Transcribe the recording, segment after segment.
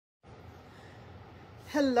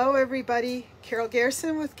Hello everybody, Carole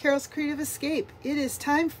Garrison with Carole's Creative Escape. It is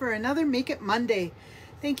time for another Make It Monday.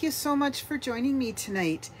 Thank you so much for joining me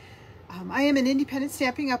tonight. I am an independent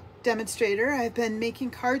Stampin' Up demonstrator. I've been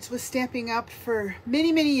making cards with Stampin' Up for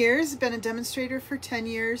many years. I've been a demonstrator for 10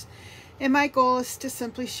 years. And my goal is to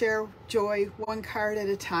simply share joy one card at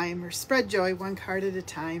a time, or spread joy one card at a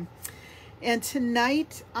time. And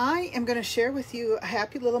tonight I am going to share with you a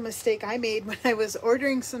happy little mistake I made when I was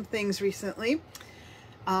ordering some things recently.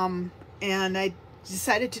 And I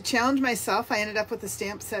decided to challenge myself. I ended up with a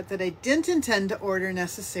stamp set that I didn't intend to order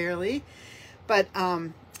necessarily, but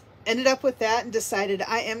ended up with that and decided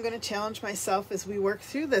I am going to challenge myself as we work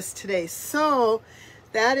through this today. So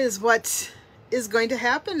that is what is going to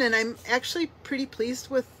happen, and I'm actually pretty pleased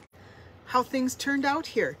with how things turned out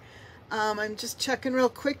here. I'm just checking real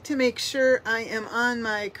quick to make sure I am on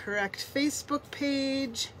my correct Facebook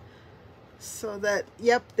page. So that,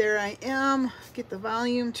 yep, there I am. Get the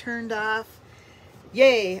volume turned off.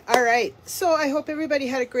 Yay. All right. So I hope everybody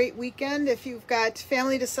had a great weekend. If you've got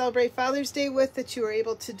family to celebrate Father's Day with, that you were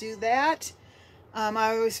able to do that.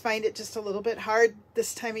 I always find it just a little bit hard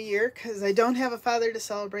this time of year because I don't have a father to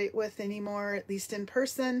celebrate with anymore, at least in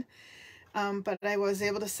person. But I was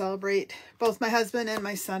able to celebrate both my husband and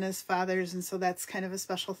my son as fathers, and so that's kind of a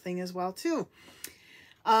special thing as well too.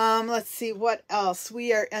 Let's see what else.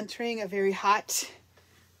 We are entering a very hot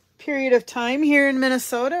period of time here in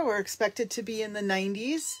Minnesota. We're expected to be in the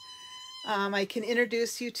 90s. I can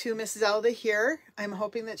introduce you to Miss Zelda here. I'm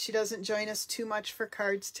hoping that she doesn't join us too much for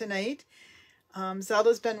cards tonight.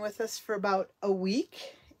 Zelda's been with us for about a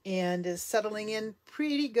week and is settling in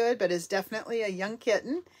pretty good, but is definitely a young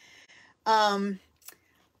kitten.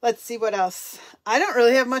 Let's see what else. I don't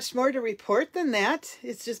really have much more to report than that.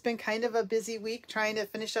 It's just been kind of a busy week trying to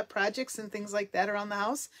finish up projects and things like that around the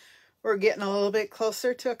house. We're getting a little bit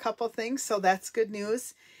closer to a couple things, so that's good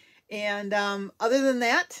news. And other than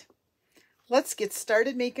that, let's get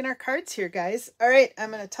started making our cards here, guys. All right, I'm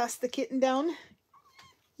going to toss the kitten down.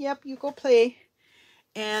 Yep, you go play.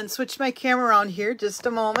 And switch my camera around here just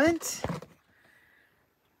a moment.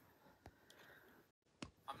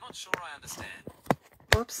 I'm not sure I understand.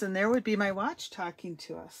 Whoops, and there would be my watch talking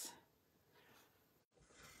to us.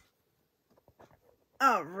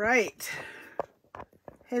 All right.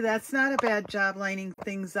 Hey, that's not a bad job lining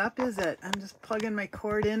things up, is it? I'm just plugging my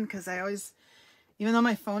cord in because I always, even though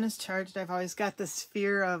my phone is charged, I've always got this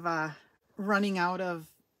fear of running out of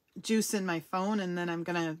juice in my phone, and then I'm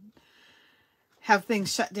going to have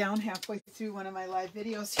things shut down halfway through one of my live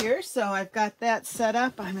videos here. So I've got that set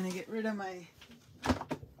up. I'm going to get rid of my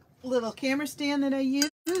little camera stand that I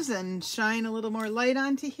use and shine a little more light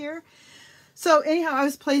onto here. So anyhow, I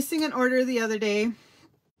was placing an order the other day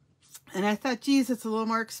and I thought, geez, it's a little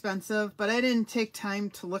more expensive, but I didn't take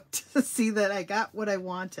time to look to see that I got what I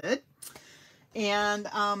wanted. And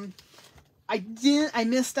I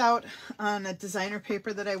missed out on a designer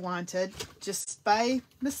paper that I wanted just by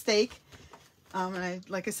mistake. And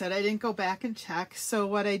like I said, I didn't go back and check. So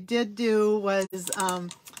what I did do was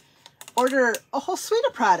order a whole suite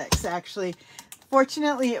of products, actually.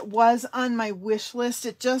 Fortunately, it was on my wish list.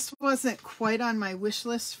 It just wasn't quite on my wish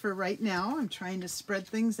list for right now. I'm trying to spread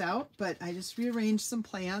things out, but I just rearranged some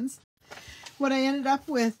plans. What I ended up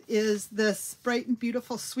with is this Bright and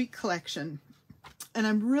Beautiful Sweet Collection. And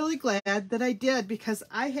I'm really glad that I did because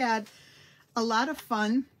I had a lot of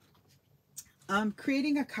fun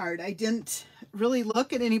creating a card. I didn't really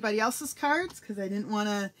look at anybody else's cards because I didn't want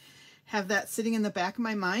to have that sitting in the back of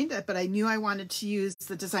my mind, but I knew I wanted to use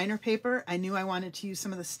the designer paper. I knew I wanted to use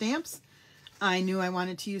some of the stamps. I knew I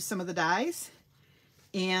wanted to use some of the dies,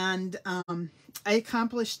 and I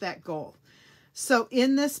accomplished that goal. So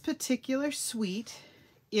in this particular suite,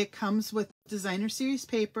 it comes with designer series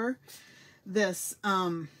paper, this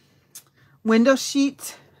window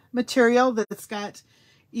sheet material that's got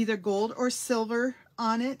either gold or silver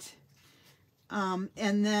on it,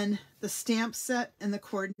 and then the stamp set and the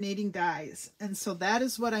coordinating dies. And so that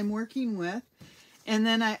is what I'm working with. And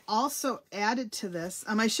then I also added to this,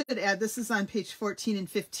 I should add, this is on page 14 and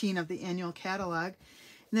 15 of the annual catalog.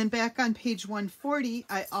 And then back on page 140,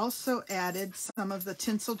 I also added some of the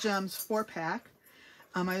Tinsel Gems 4-pack.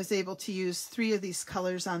 I was able to use 3 of these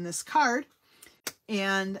colors on this card.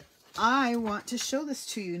 And I want to show this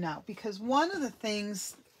to you now because one of the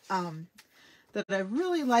things that I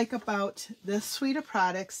really like about this suite of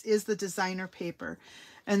products is the designer paper.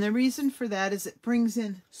 And the reason for that is it brings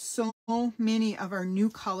in so many of our new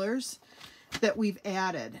colors that we've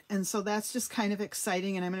added. And so that's just kind of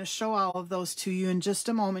exciting. And I'm going to show all of those to you in just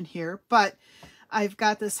a moment here. But I've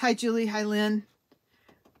got this Hi Julie, Hi Lynn,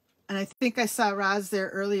 And I think I saw Roz there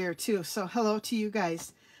earlier too. So hello to you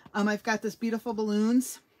guys. I've got this beautiful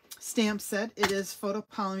balloons stamp set. It is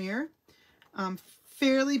photopolymer.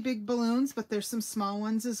 Fairly big balloons, but there's some small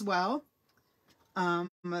ones as well. A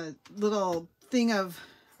little thing of,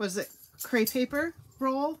 was it crepe paper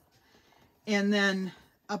roll? And then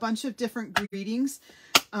a bunch of different greetings.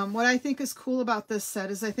 What I think is cool about this set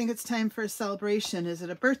is I think it's time for a celebration. Is it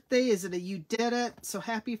a birthday? Is it a you did it? So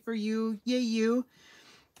happy for you. Yay you.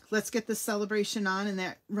 Let's get this celebration on, and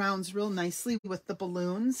that rounds real nicely with the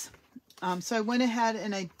balloons. So I went ahead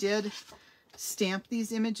and I did stamp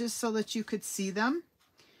these images so that you could see them.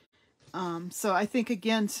 So I think,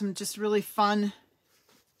 again, some just really fun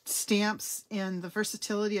stamps, and the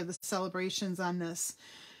versatility of the celebrations on this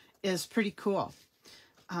is pretty cool.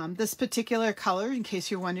 This particular color, in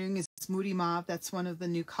case you're wondering, is Moody Mauve. That's one of the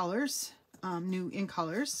new colors, new in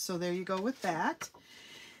colors. So there you go with that.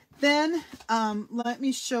 Then let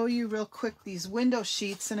me show you real quick these window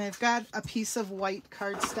sheets, and I've got a piece of white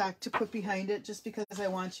cardstock to put behind it just because I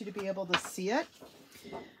want you to be able to see it.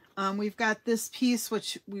 We've got this piece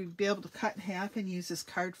which we'd be able to cut in half and use as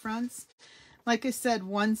card fronts. Like I said,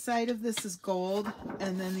 one side of this is gold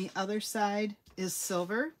and then the other side is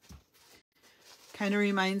silver. Kind of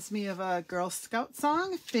reminds me of a Girl Scout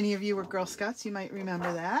song. If any of you were Girl Scouts, you might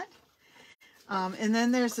remember that. And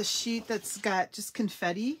then there's a sheet that's got just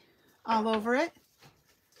confetti all over it.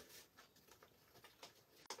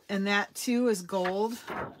 And that too is gold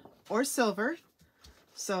or silver.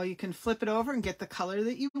 So you can flip it over and get the color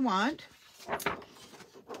that you want.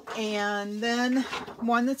 And then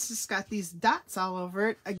one that's just got these dots all over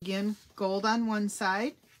it. Again, gold on one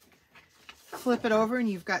side. Flip it over and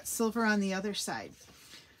you've got silver on the other side.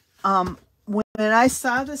 When I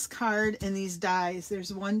saw this card and these dies,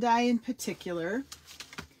 there's one die in particular,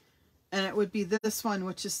 and it would be this one,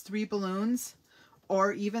 which is 3 balloons,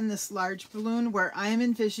 or even this large balloon where I'm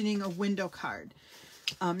envisioning a window card.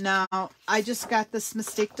 Now, I just got this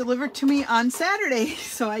mistake delivered to me on Saturday,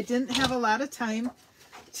 so I didn't have a lot of time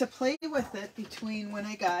to play with it between when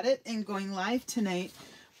I got it and going live tonight,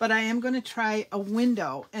 but I am going to try a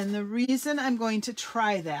window. And the reason I'm going to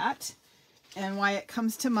try that and why it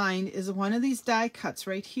comes to mind is one of these die cuts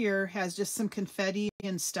right here has just some confetti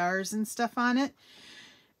and stars and stuff on it.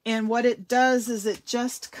 And what it does is it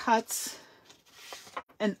just cuts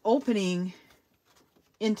an opening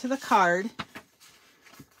into the card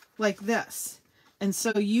like this. And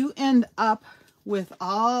so you end up with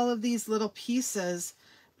all of these little pieces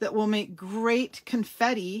that will make great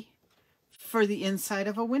confetti for the inside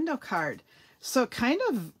of a window card. So it kind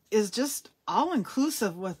of is just all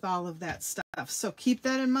inclusive with all of that stuff. So keep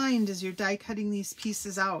that in mind as you're die cutting these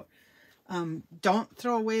pieces out. Don't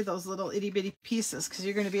throw away those little itty bitty pieces because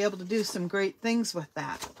you're going to be able to do some great things with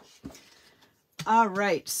that. All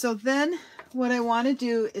right, so then what I want to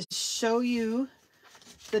do is show you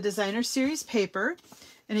the designer series paper.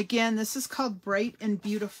 And again, this is called Bright and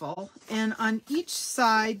Beautiful. And on each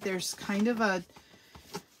side, there's kind of a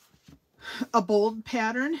bold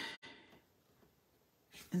pattern.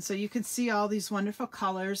 And so you can see all these wonderful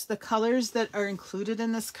colors. The colors that are included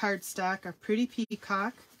in this cardstock are Pretty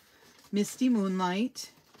Peacock, Misty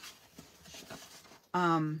Moonlight.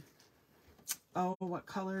 Oh, what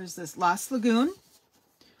color is this? Lost Lagoon,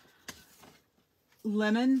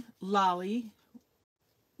 Lemon Lolly,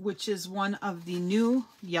 which is one of the new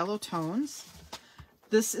yellow tones.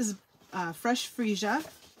 This is Fresh Freesia.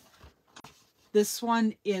 This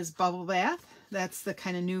one is Bubble Bath. That's the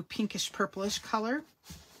kind of new pinkish purplish color.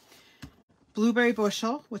 Blueberry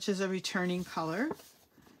Bushel, which is a returning color.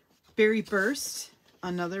 Berry Burst,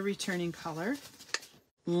 another returning color.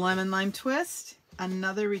 Lemon Lime Twist,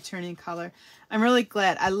 another returning color. I'm really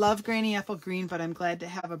glad. I love Granny Apple Green, but I'm glad to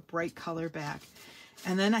have a bright color back.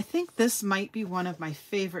 And then I think this might be one of my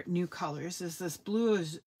favorite new colors, is this blue.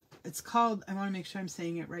 It's called, I want to make sure I'm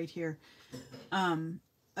saying it right here,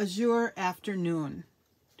 Azure Afternoon.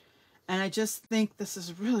 And I just think this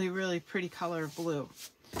is really, really pretty color of blue.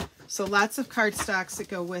 So lots of cardstocks that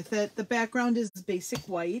go with it. The background is basic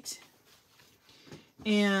white.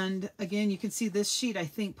 And again, you can see this sheet, I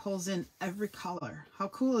think, pulls in every color. How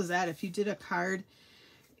cool is that? If you did a card,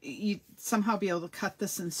 you'd somehow be able to cut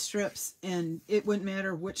this in strips and it wouldn't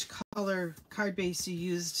matter which color card base you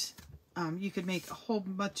used. You could make a whole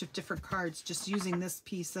bunch of different cards just using this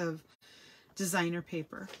piece of designer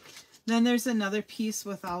paper. Then there's another piece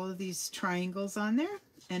with all of these triangles on there,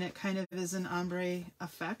 and it kind of is an ombre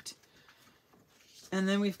effect. And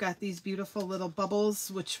then we've got these beautiful little bubbles,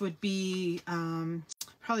 which would be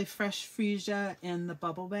probably Fresh Freesia and the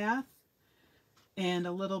Bubble Bath, and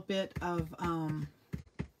a little bit of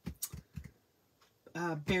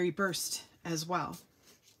berry burst as well.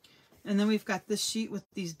 And then we've got this sheet with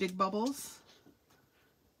these big bubbles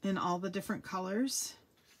in all the different colors.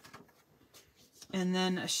 And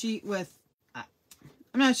then a sheet with, I'm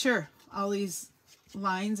not sure, all these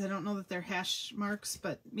lines. I don't know that they're hash marks,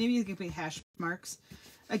 but maybe it could be hash marks.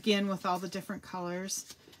 Again, with all the different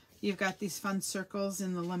colors. You've got these fun circles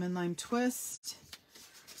in the lemon lime twist.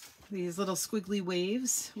 These little squiggly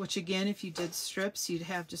waves, which again, if you did strips, you'd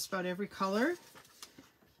have just about every color.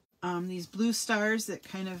 These blue stars that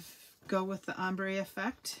kind of go with the ombre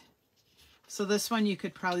effect. So this one you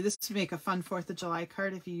could probably, this would make a fun 4th of July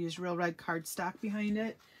card if you use real red cardstock behind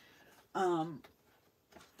it.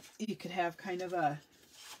 You could have kind of a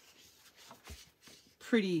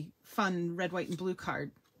pretty fun red, white, and blue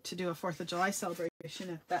card to do a 4th of July celebration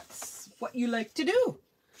if that's what you like to do.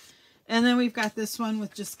 And then we've got this one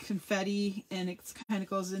with just confetti, and it kind of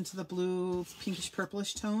goes into the blue, pinkish,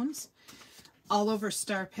 purplish tones. All over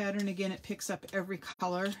star pattern. Again, it picks up every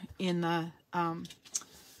color in the,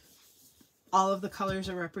 all of the colors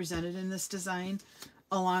are represented in this design,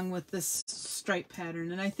 along with this stripe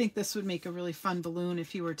pattern. And I think this would make a really fun balloon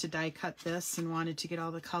if you were to die cut this and wanted to get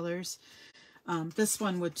all the colors. This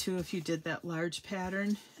one would too if you did that large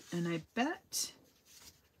pattern. And I bet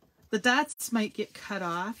the dots might get cut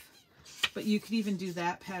off, but you could even do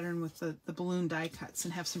that pattern with the balloon die cuts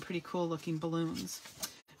and have some pretty cool looking balloons.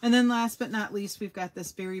 And then last but not least, we've got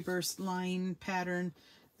this berry burst line pattern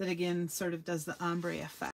that again sort of does the ombre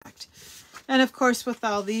effect. And of course, with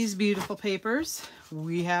all these beautiful papers,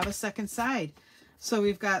 we have a second side. So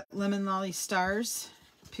we've got lemon lolly stars,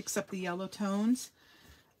 picks up the yellow tones.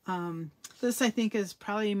 This I think is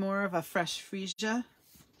probably more of a fresh freesia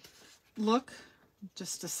look,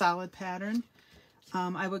 just a solid pattern.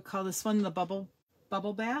 I would call this one the bubble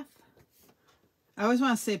bath. I always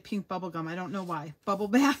want to say pink bubble gum. I don't know why. Bubble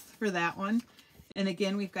bath for that one. And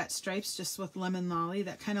again, we've got stripes just with lemon lolly.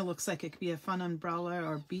 That kind of looks like it could be a fun umbrella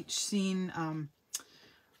or beach scene,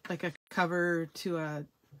 like a cover to a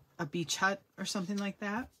beach hut or something like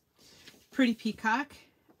that. Pretty peacock.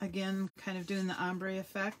 Again, kind of doing the ombre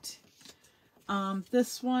effect.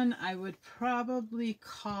 This one I would probably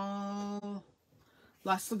call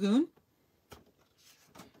Lost Lagoon.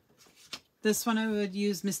 This one I would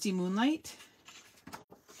use Misty Moonlight.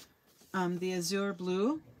 The azure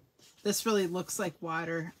blue. This really looks like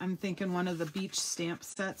water. I'm thinking one of the beach stamp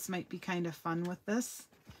sets might be kind of fun with this.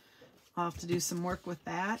 I'll have to do some work with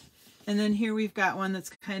that. And then here we've got one that's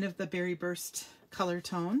kind of the berry burst color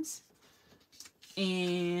tones.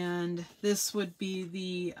 And this would be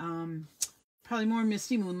the probably more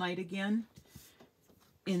Misty Moonlight again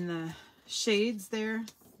in the shades there.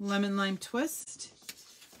 Lemon lime twist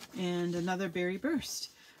and another berry burst.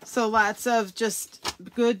 So lots of just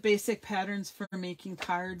good basic patterns for making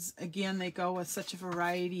cards. Again, they go with such a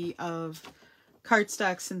variety of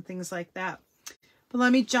cardstocks and things like that. But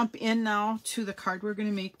let me jump in now to the card we're going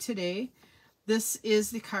to make today. This is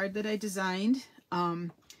the card that I designed.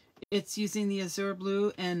 It's using the azure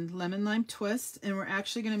blue and lemon lime twist, and we're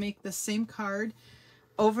actually going to make the same card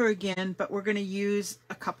over again, but we're going to use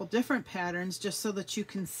a couple different patterns just so that you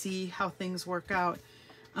can see how things work out.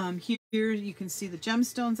 Here you can see the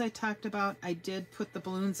gemstones I talked about. I did put the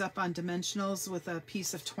balloons up on dimensionals with a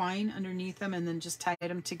piece of twine underneath them and then just tied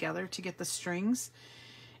them together to get the strings.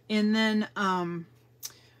 And then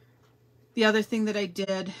the other thing that I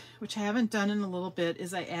did, which I haven't done in a little bit,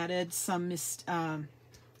 is I added some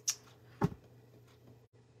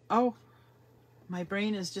oh, my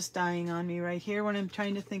brain is just dying on me right here when I'm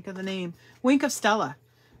trying to think of the name. Wink of Stella,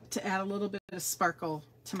 to add a little bit of sparkle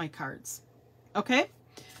to my cards. Okay,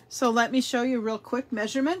 so let me show you real quick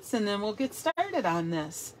measurements and then we'll get started on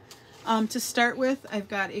this. To start with, I've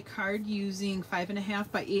got a card using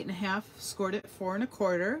 5.5 by 8.5, scored at 4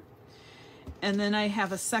 1/4. And then I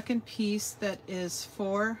have a second piece that is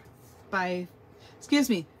 5.5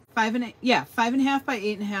 by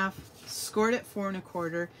 8.5, scored at 4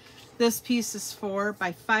 1/4. This piece is 4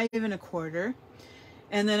 by 5 1/4.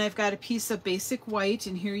 And then I've got a piece of basic white,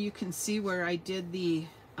 and here you can see where I did the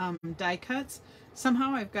die cuts.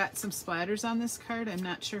 Somehow I've got some splatters on this card. I'm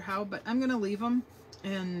not sure how, but I'm going to leave them,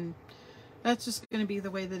 and that's just going to be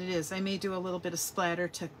the way that it is. I may do a little bit of splatter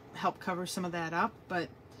to help cover some of that up, but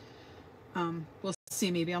we'll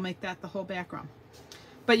see. Maybe I'll make that the whole background.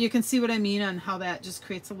 But you can see what I mean on how that just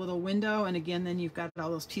creates a little window, and again, then you've got all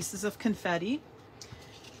those pieces of confetti.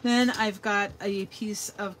 Then I've got a piece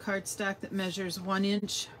of cardstock that measures 1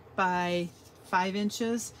 inch by 5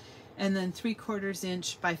 inches, and then 3/4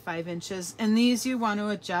 inch by 5 inches. And these you want to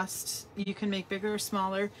adjust. You can make bigger or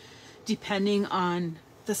smaller depending on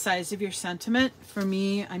the size of your sentiment. For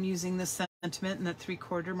me, I'm using the sentiment, and that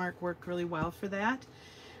 3/4 mark worked really well for that.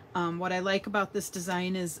 What I like about this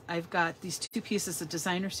design is I've got these 2 pieces of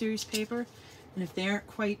designer series paper, and if they aren't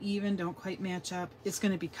quite even, don't quite match up, it's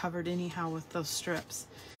going to be covered anyhow with those strips.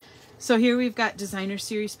 So here we've got designer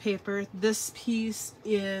series paper. This piece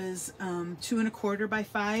is 2 1/4 by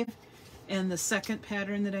 5, and the second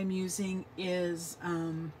pattern that I'm using is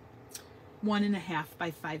 1 1/2 by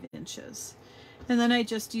 5 inches. And then I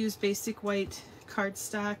just used basic white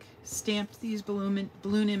cardstock, stamped these balloon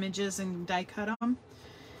images and die cut them.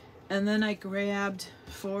 And then I grabbed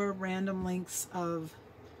 4 random lengths of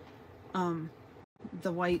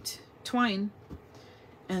the white twine,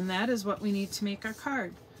 and that is what we need to make our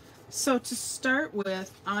card. So to start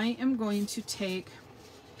with, I am going to take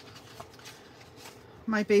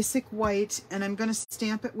my basic white and I'm going to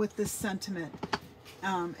stamp it with this sentiment.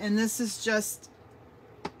 And this is just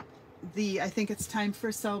I think it's time for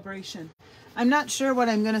a celebration. I'm not sure what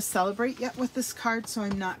I'm going to celebrate yet with this card, so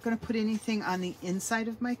I'm not going to put anything on the inside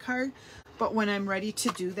of my card, but when I'm ready to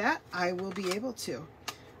do that, I will be able to.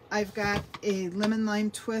 I've got a lemon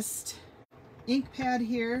lime twist ink pad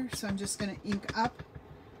here, so I'm just going to ink up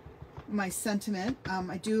my sentiment.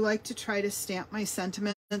 I do like to try to stamp my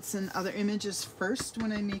sentiments and other images first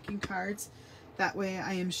when I'm making cards. That way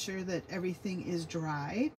I am sure that everything is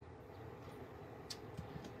dry.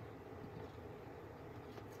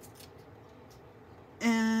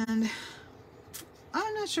 And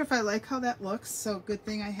I'm not sure if I like how that looks, so good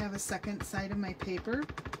thing I have a second side of my paper.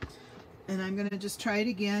 And I'm going to just try it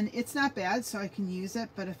again. It's not bad, so I can use it,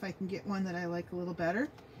 but if I can get one that I like a little better,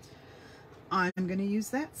 I'm going to use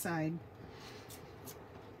that side.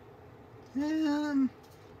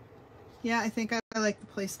 Yeah, I think I like the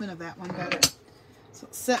placement of that one better. So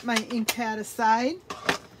set my ink pad aside.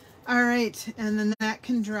 All right, and then that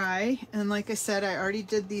can dry. And like I said, I already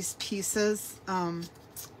did these pieces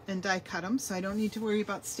and die cut them, so I don't need to worry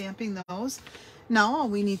about stamping those. Now all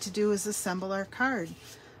we need to do is assemble our card.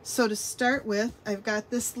 So to start with, I've got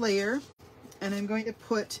this layer, and I'm going to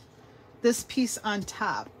put this piece on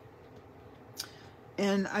top.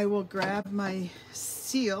 And I will grab my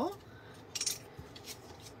seal.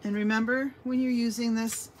 And remember, when you're using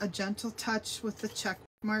this, a gentle touch with the check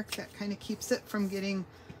mark, that kind of keeps it from getting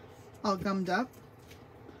all gummed up.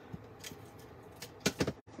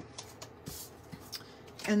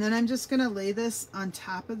 And then I'm just going to lay this on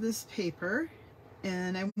top of this paper,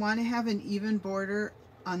 and I want to have an even border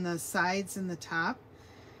on the sides and the top.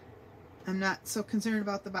 I'm not so concerned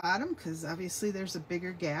about the bottom because obviously there's a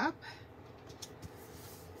bigger gap.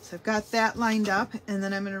 So I've got that lined up, and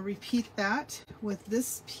then I'm going to repeat that with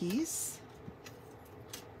this piece.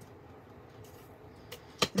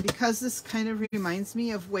 And because this kind of reminds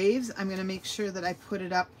me of waves, I'm going to make sure that I put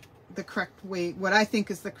it up the correct way, what I think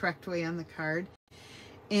is the correct way on the card.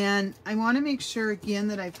 And I want to make sure again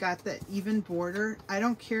that I've got that even border. I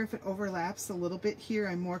don't care if it overlaps a little bit here.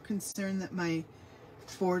 I'm more concerned that my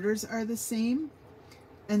borders are the same.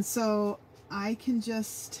 And so I can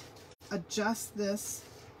just adjust this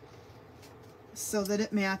so that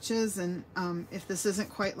it matches, and if this isn't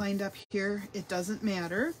quite lined up here, it doesn't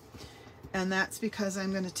matter. And that's because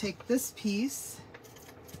I'm going to take this piece.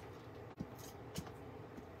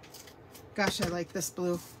 Gosh, I like this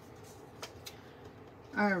blue.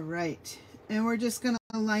 All right, and we're just going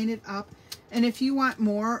to line it up. And if you want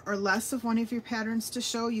more or less of one of your patterns to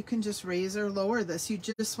show, you can just raise or lower this. You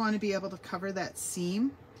just want to be able to cover that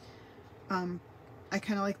seam. I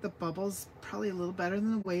kind of like the bubbles probably a little better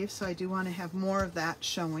than the wave, so I do want to have more of that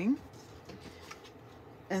showing.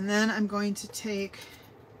 And then I'm going to take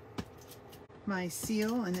my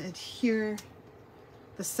seal and adhere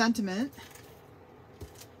the sentiment.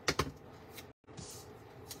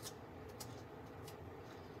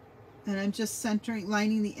 And I'm just centering,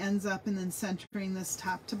 lining the ends up and then centering this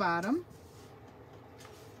top to bottom.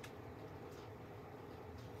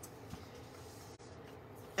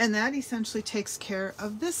 And that essentially takes care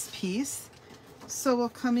of this piece. So we'll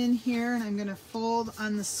come in here and I'm going to fold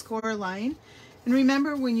on the score line. And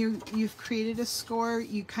remember, when you've created a score,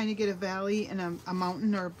 you kind of get a valley and a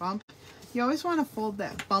mountain or a bump. You always want to fold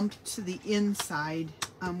that bump to the inside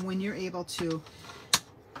when you're able to.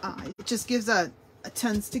 It just gives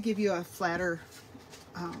tends to give you a flatter,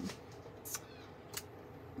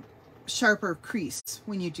 sharper crease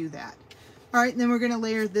when you do that. All right, and then we're going to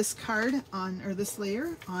layer this card on, or this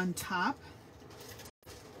layer on top.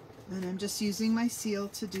 And I'm just using my seal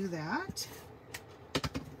to do that.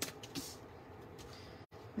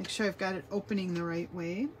 Make sure I've got it opening the right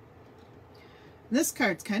way. This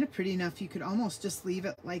card's kind of pretty enough. You could almost just leave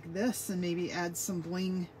it like this and maybe add some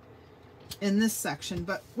bling in this section,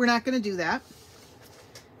 but we're not going to do that.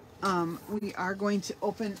 we are going to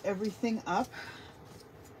open everything up.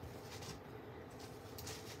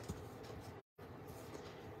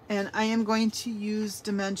 And I am going to use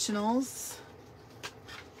dimensionals.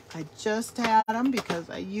 I just had them because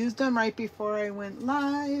I used them right before I went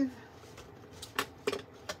live.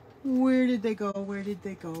 Where did they go? Where did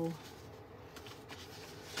they go?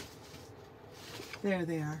 There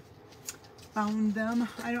they are. Found them.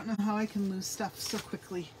 I don't know how I can lose stuff so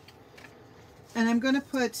quickly. And I'm going to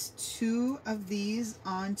put 2 of these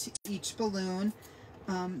onto each balloon.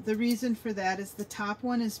 The reason for that is the top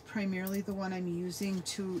one is primarily the one I'm using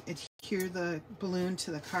to adhere the balloon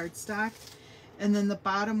to the cardstock. And then the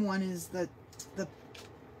bottom one is the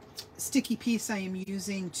sticky piece I am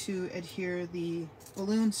using to adhere the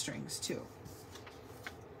balloon strings to.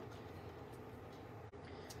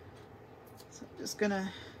 So I'm just going to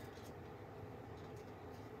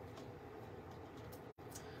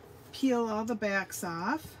peel all the backs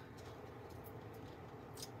off.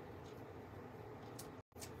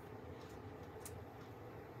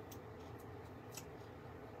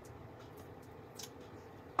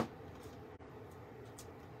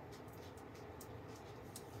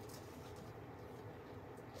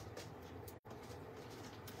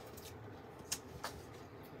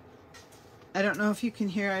 I don't know if you can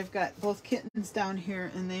hear, I've got both kittens down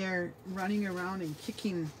here and they are running around and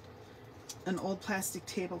kicking an old plastic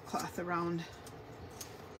tablecloth around.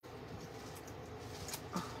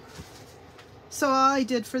 Oh. So all I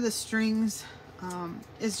did for the strings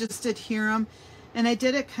is just adhere them, and I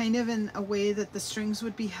did it kind of in a way that the strings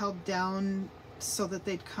would be held down so that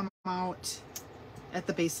they'd come out at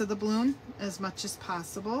the base of the balloon as much as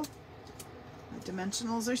possible. The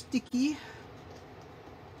dimensionals are sticky.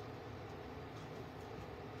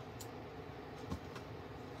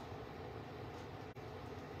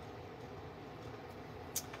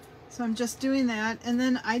 So I'm just doing that, and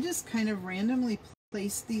then I just kind of randomly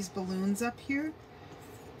place these balloons up here,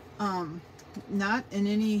 not in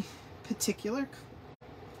any particular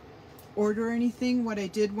order or anything. What I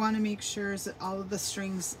did want to make sure is that all of the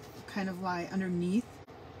strings kind of lie underneath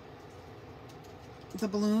the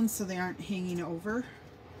balloons so they aren't hanging over.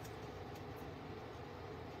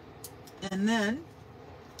 And then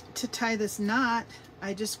to tie this knot,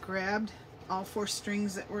 I just grabbed all 4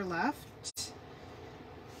 strings that were left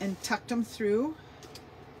and tucked them through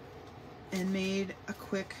and made a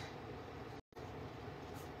quick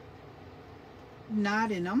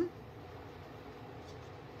knot in them.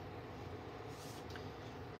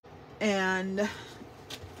 And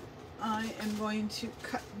I am going to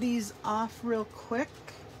cut these off real quick.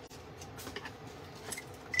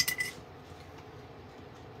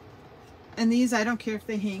 And these, I don't care if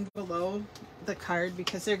they hang below the card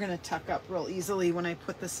because they're going to tuck up real easily when I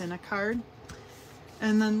put this in a card.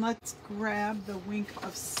 And then let's grab the Wink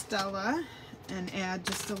of Stella and add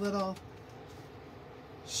just a little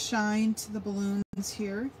shine to the balloons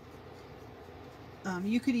here.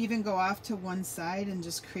 You could even go off to one side and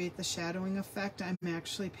just create the shadowing effect. I'm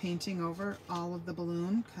actually painting over all of the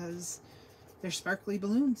balloon because they're sparkly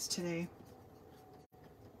balloons today.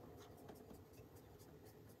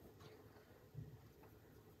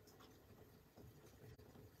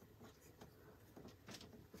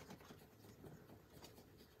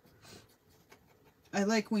 I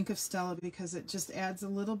like Wink of Stella because it just adds a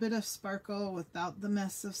little bit of sparkle without the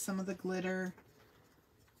mess of some of the glitter,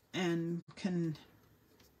 and can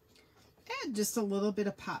add just a little bit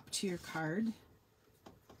of pop to your card.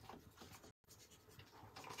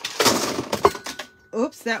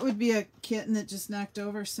 Oops, that would be a kitten that just knocked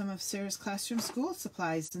over some of Sarah's classroom school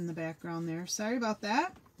supplies in the background there. Sorry about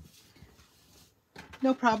that.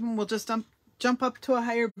 No problem. We'll just jump up to a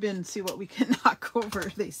higher bin and see what we can knock over,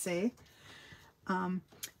 they say.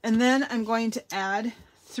 And then I'm going to add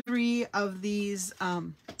 3 of these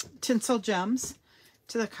tinsel gems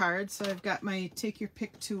to the card. So I've got my take your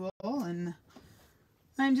pick tool, and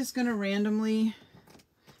I'm just going to randomly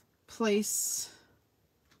place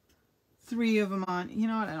 3 of them on. You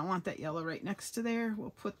know what? I don't want that yellow right next to there. We'll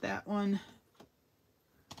put that one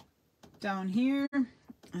down here, and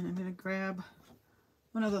I'm going to grab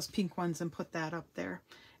one of those pink ones and put that up there.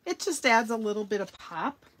 It just adds a little bit of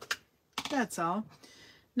pop. That's all.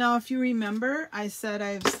 Now, if you remember, I said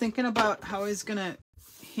I was thinking about how I was going to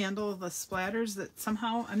handle the splatters that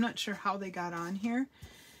somehow, I'm not sure how they got on here.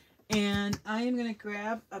 And I am going to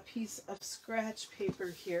grab a piece of scratch paper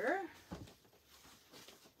here.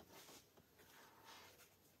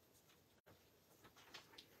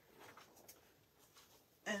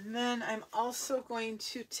 And then I'm also going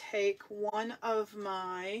to take one of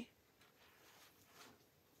my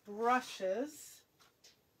brushes.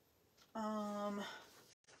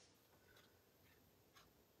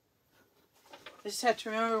 I just had to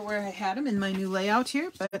remember where I had them in my new layout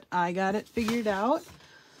here, but I got it figured out.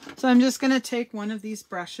 So I'm just going to take one of these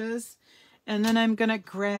brushes, and then I'm going to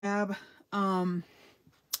grab,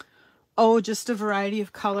 just a variety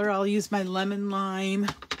of color. I'll use my lemon lime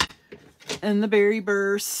and the berry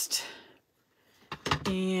burst.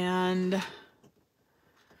 And,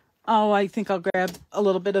 I think I'll grab a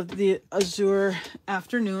little bit of the azure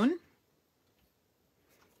afternoon.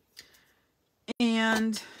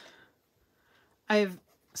 And I've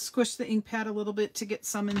squished the ink pad a little bit to get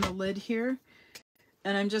some in the lid here.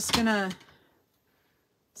 And I'm just going to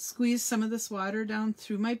squeeze some of this water down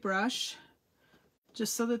through my brush,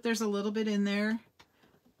 just so that there's a little bit in there.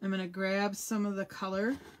 I'm going to grab some of the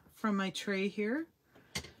color from my tray here,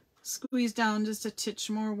 squeeze down just a titch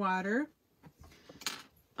more water,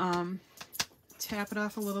 tap it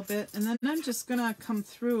off a little bit, and then I'm just going to come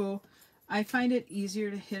through. I find it easier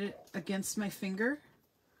to hit it against my finger,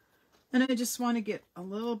 and I just want to get a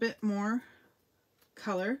little bit more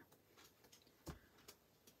color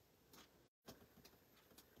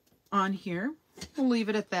on here. We'll leave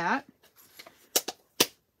it at that.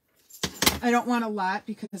 I don't want a lot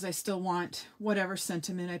because I still want whatever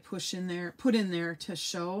sentiment I put in there to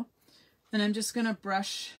show. And I'm just going to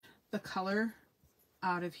brush the color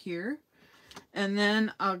out of here. And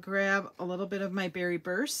then I'll grab a little bit of my berry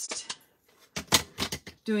burst,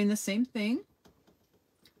 doing the same thing.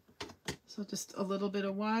 So just a little bit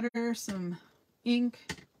of water, some ink,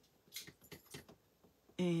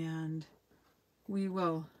 and we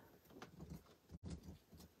will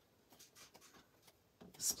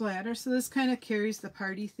splatter. So this kind of carries the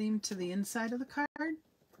party theme to the inside of the card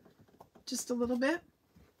just a little bit.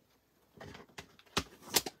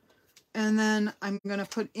 And then I'm going to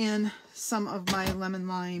put in some of my lemon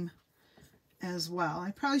lime as well.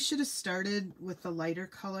 I probably should have started with the lighter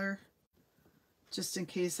color just in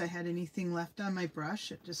case I had anything left on my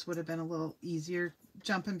brush. It just would have been a little easier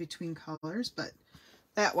jumping between colors, but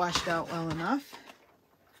that washed out well enough.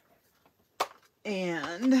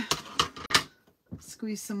 And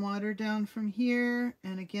squeeze some water down from here,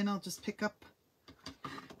 and again I'll just pick up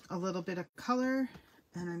a little bit of color,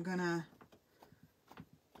 and I'm gonna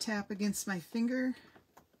tap against my finger,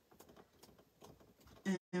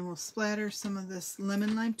 and we'll splatter some of this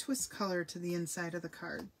lemon lime twist color to the inside of the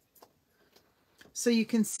card. So you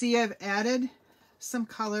can see I've added some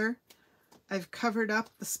color. I've covered up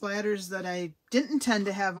the splatters that I didn't intend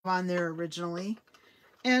to have on there originally,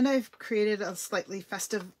 and I've created a slightly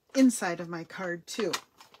festive inside of my card too.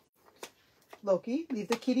 Loki, leave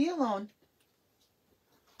the kitty alone.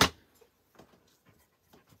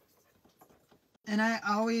 And I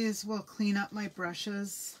always will clean up my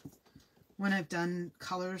brushes when I've done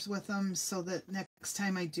colors with them so that next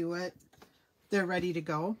time I do it, they're ready to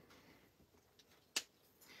go.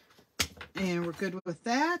 And we're good with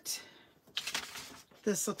that.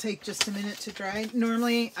 This will take just a minute to dry.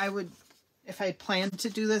 Normally I would, if I planned to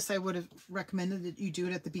do this, I would have recommended that you do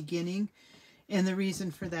it at the beginning. And the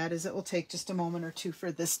reason for that is it will take just a moment or two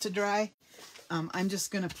for this to dry. I'm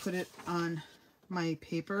just going to put it on my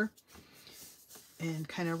paper and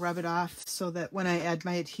kind of rub it off so that when I add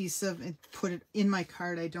my adhesive and put it in my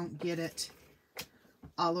card, I don't get it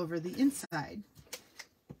all over the inside.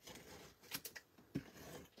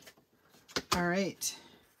 All right.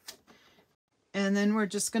 And then we're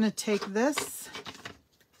just going to take this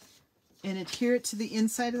and adhere it to the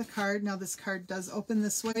inside of the card. Now this card does open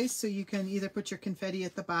this way, so you can either put your confetti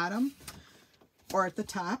at the bottom or at the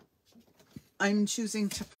top. I'm choosing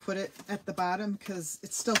to put it at the bottom because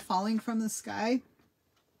it's still falling from the sky.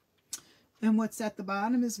 And what's at the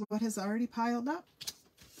bottom is what has already piled up.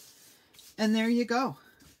 And there you go.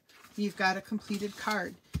 You've got a completed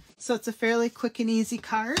card. So it's a fairly quick and easy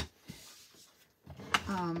card.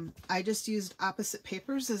 I just used opposite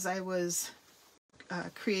papers as I was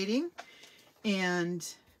creating, and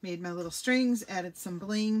made my little strings, added some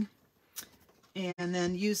bling, and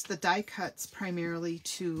then used the die cuts primarily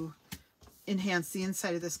to enhance the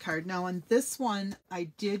inside of this card. Now on this one, I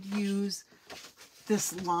did use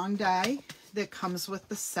this long die that comes with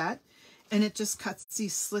the set, and it just cuts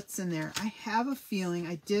these slits in there. I have a feeling,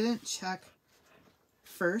 I didn't check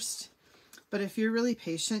first, but if you're really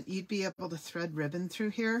patient, you'd be able to thread ribbon through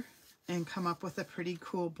here and come up with a pretty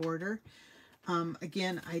cool border.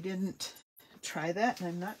 Again, I didn't try that, and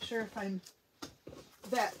I'm not sure if I'm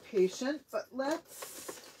that patient, but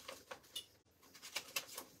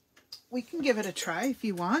we can give it a try if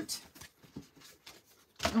you want,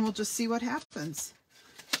 and we'll just see what happens.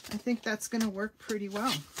 I think that's going to work pretty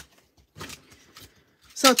well.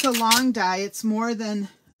 So it's a long die. It's more than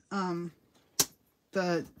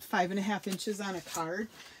the 5.5 inches on a card.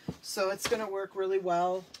 So it's going to work really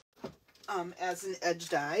well as an edge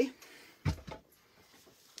die.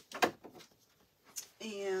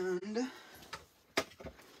 And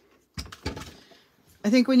I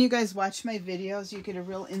think when you guys watch my videos, you get a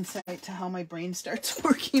real insight to how my brain starts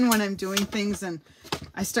working when I'm doing things and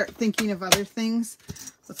I start thinking of other things.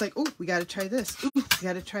 It's like, oh, we got to try this. Ooh, we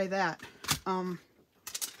got to try that.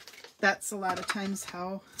 That's a lot of times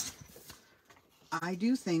how I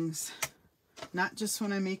do things. Not just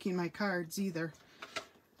when I'm making my cards either.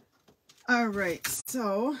 All right,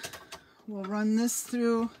 so we'll run this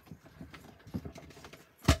through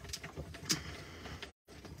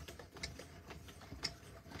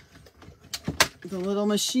the little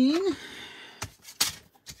machine.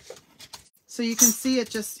 So you can see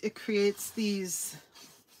it creates these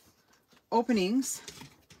openings.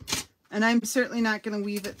 And I'm certainly not going to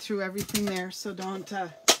weave it through everything there, so don't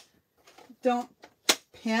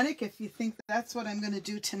panic if you think that's what I'm going to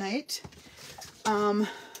do tonight. And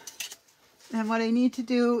what I need to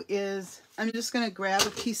do is I'm just going to grab a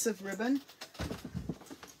piece of ribbon.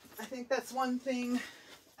 I think that's one thing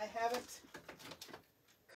I haven't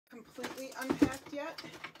completely unpacked yet.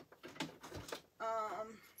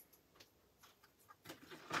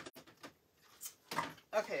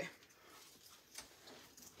 Okay.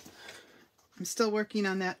 I'm still working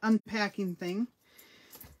on that unpacking thing.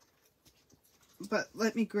 But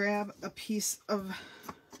let me grab a piece of,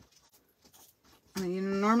 I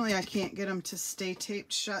mean, normally I can't get them to stay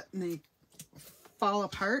taped shut and they fall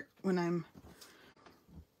apart when I'm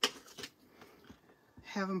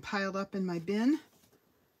have them piled up in my bin.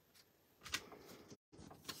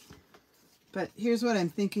 But here's what I'm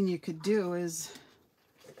thinking you could do is,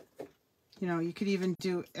 you know, you could even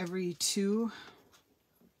do every 2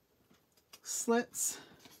 slits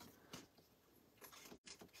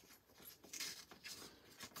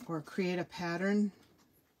or create a pattern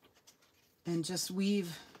and just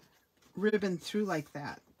weave ribbon through like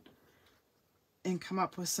that and come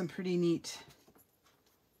up with some pretty neat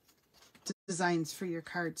designs for your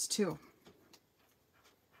cards too.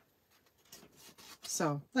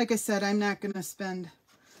 So, like I said, I'm not going to spend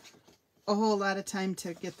a whole lot of time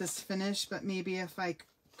to get this finished, but maybe if I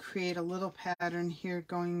create a little pattern here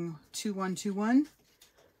going 2 1 2 1.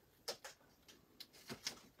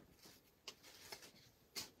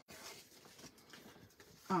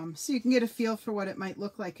 So you can get a feel for what it might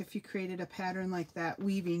look like if you created a pattern like that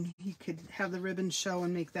weaving. You could have the ribbon show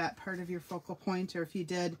and make that part of your focal point, or if you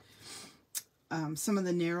did some of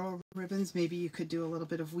the narrow ribbons, maybe you could do a little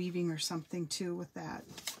bit of weaving or something too with that.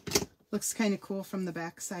 Looks kind of cool from the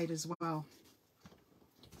back side as well.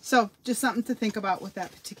 So just something to think about with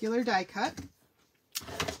that particular die cut.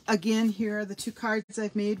 Again, here are the 2 cards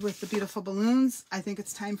I've made with the beautiful balloons. I think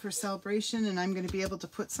it's time for celebration, and I'm going to be able to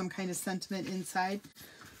put some kind of sentiment inside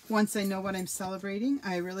once I know what I'm celebrating.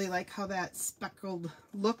 I really like how that speckled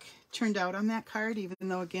look turned out on that card, even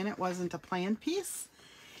though, again, it wasn't a planned piece.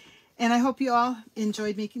 And I hope you all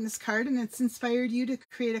enjoyed making this card, and it's inspired you to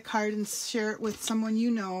create a card and share it with someone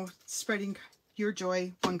you know, spreading your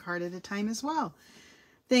joy 1 card at a time as well.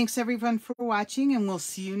 Thanks, everyone, for watching, and we'll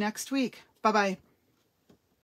see you next week. Bye-bye.